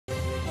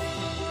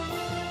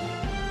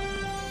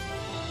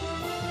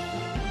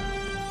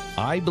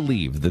I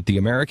believe that the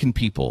American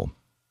people,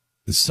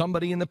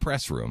 somebody in the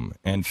press room,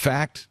 in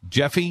fact,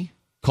 Jeffy,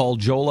 call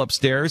Joel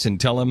upstairs and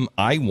tell him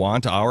I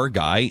want our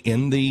guy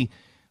in the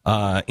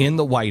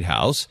White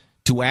House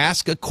to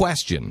ask a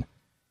question.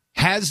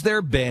 Has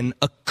there been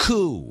a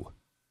coup?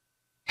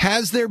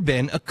 Has there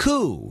been a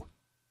coup?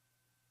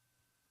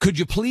 Could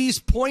you please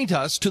point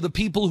us to the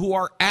people who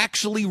are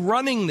actually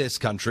running this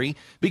country?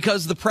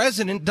 Because the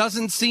president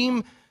doesn't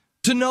seem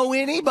to know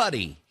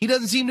anybody. He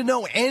doesn't seem to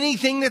know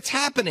anything that's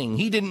happening.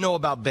 He didn't know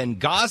about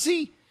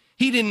Benghazi.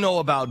 He didn't know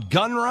about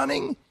gun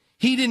running.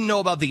 He didn't know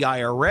about the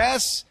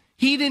IRS.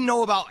 He didn't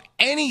know about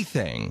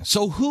anything.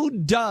 So who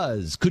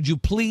does? Could you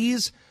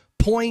please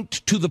point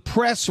to the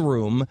press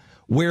room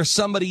where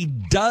somebody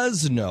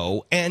does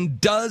know and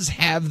does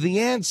have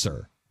the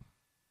answer?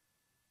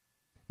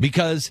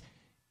 Because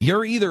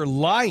you're either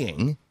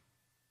lying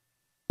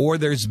or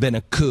there's been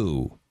a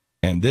coup.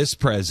 And this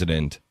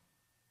president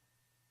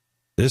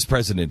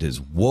is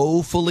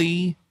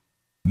woefully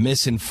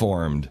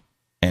misinformed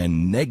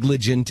and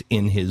negligent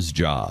in his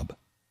job.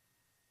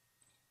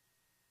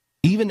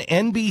 Even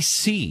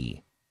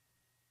NBC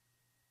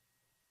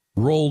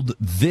rolled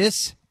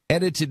this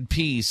edited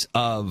piece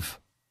of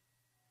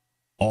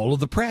all of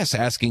the press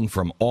asking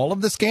from all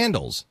of the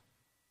scandals.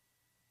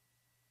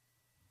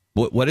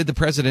 What did the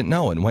president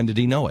know, and when did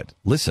he know it?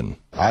 Listen.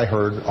 I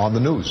heard on the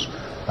news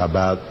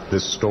about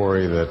this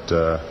story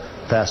that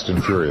Fast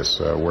and Furious,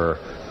 where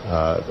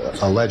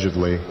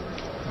allegedly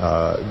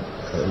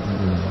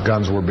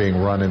guns were being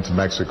run into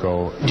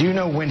Mexico. Do you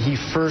know when he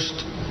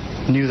first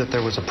knew that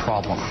there was a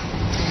problem?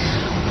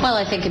 Well,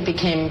 I think it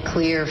became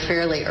clear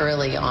fairly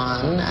early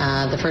on,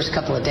 the first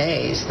couple of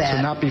days. That.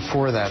 So not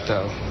before that,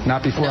 though?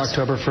 Not before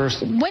October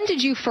 1st? When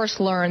did you first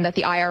learn that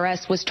the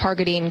IRS was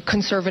targeting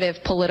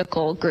conservative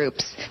political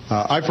groups?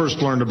 I first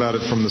learned about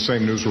it from the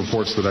same news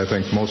reports that I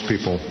think most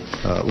people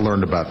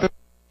learned about.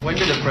 When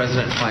did the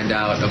president find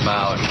out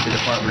about the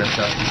Department of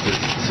Justice's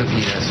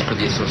subpoenas for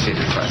the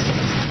Associated Press?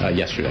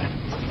 Yesterday.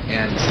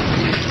 And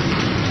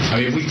I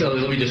mean,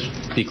 let me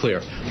just be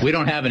clear. We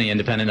don't have any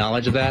independent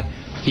knowledge of that.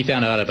 He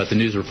found out about the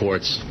news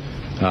reports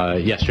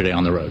yesterday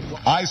on the road.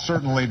 I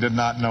certainly did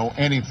not know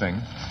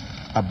anything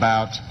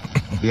about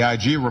the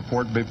IG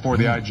report before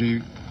the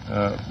IG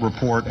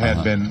report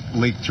had been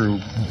leaked through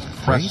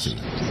press. Just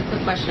a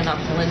quick question about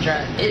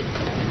Solyndra.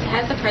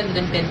 Has the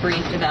president been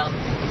briefed about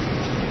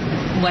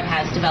what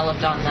has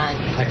developed on that?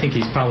 I think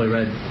he's probably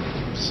read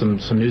some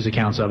news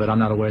accounts of it. I'm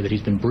not aware that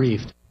he's been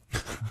briefed.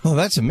 Oh,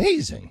 that's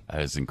amazing.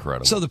 That is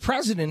incredible. So the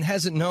president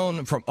hasn't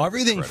known from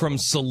everything from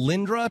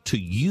Solyndra to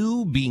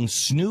you being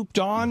snooped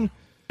on.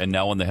 And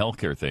now on the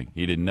healthcare thing,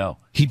 he didn't know.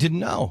 He didn't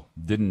know.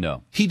 Didn't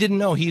know. He didn't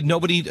know.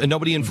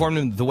 Nobody informed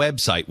him the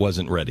website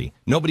wasn't ready.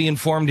 Nobody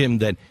informed him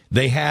that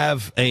they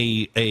have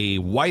a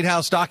White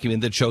House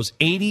document that shows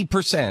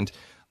 80%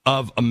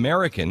 of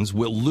Americans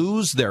will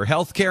lose their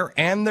health care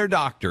and their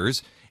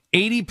doctors.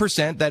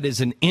 80%, that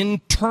is an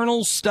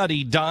internal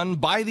study done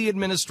by the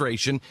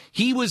administration.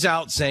 He was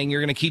out saying,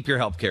 you're going to keep your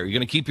health care, you're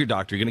going to keep your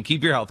doctor, you're going to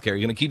keep your health care,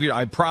 you're going to keep your,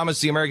 I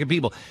promise the American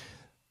people.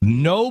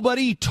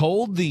 Nobody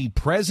told the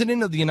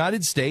president of the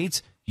United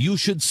States, you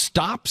should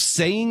stop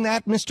saying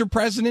that, Mr.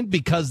 President,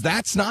 because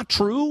that's not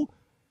true.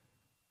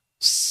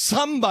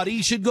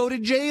 Somebody should go to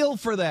jail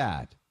for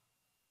that.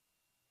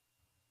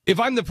 If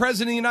I'm the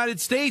president of the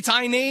United States,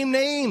 I name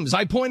names.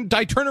 I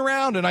turn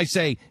around and I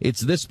say,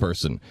 it's this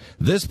person.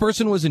 This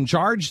person was in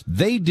charge.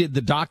 They did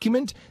the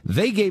document.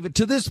 They gave it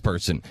to this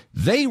person.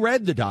 They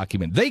read the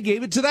document. They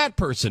gave it to that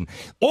person.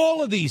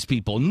 All of these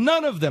people,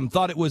 none of them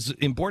thought it was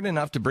important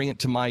enough to bring it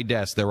to my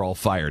desk. They're all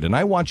fired. And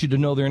I want you to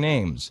know their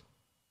names.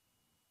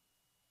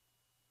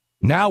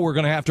 Now we're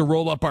going to have to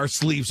roll up our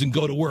sleeves and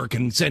go to work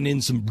and send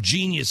in some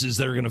geniuses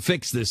that are going to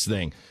fix this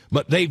thing.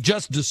 But they've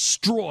just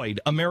destroyed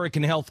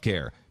American health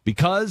care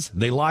because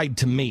they lied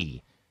to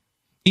me.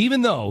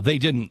 Even though they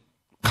didn't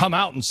come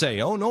out and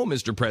say, oh, no,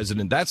 Mr.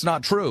 President, that's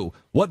not true.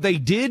 What they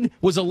did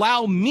was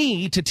allow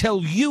me to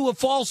tell you a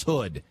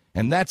falsehood,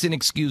 and that's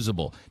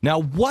inexcusable. Now,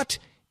 what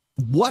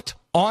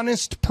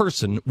honest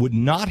person would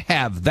not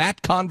have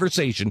that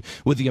conversation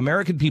with the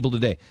American people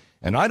today?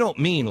 And I don't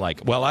mean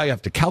like, well, I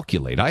have to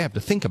calculate. I have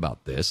to think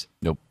about this.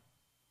 Nope.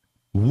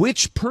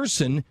 Which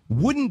person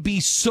wouldn't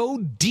be so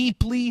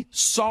deeply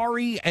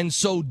sorry and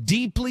so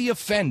deeply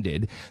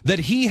offended that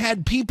he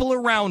had people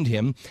around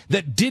him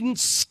that didn't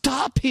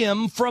stop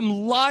him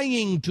from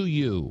lying to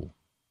you?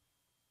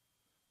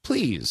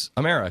 Please,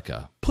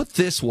 America, put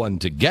this one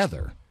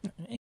together.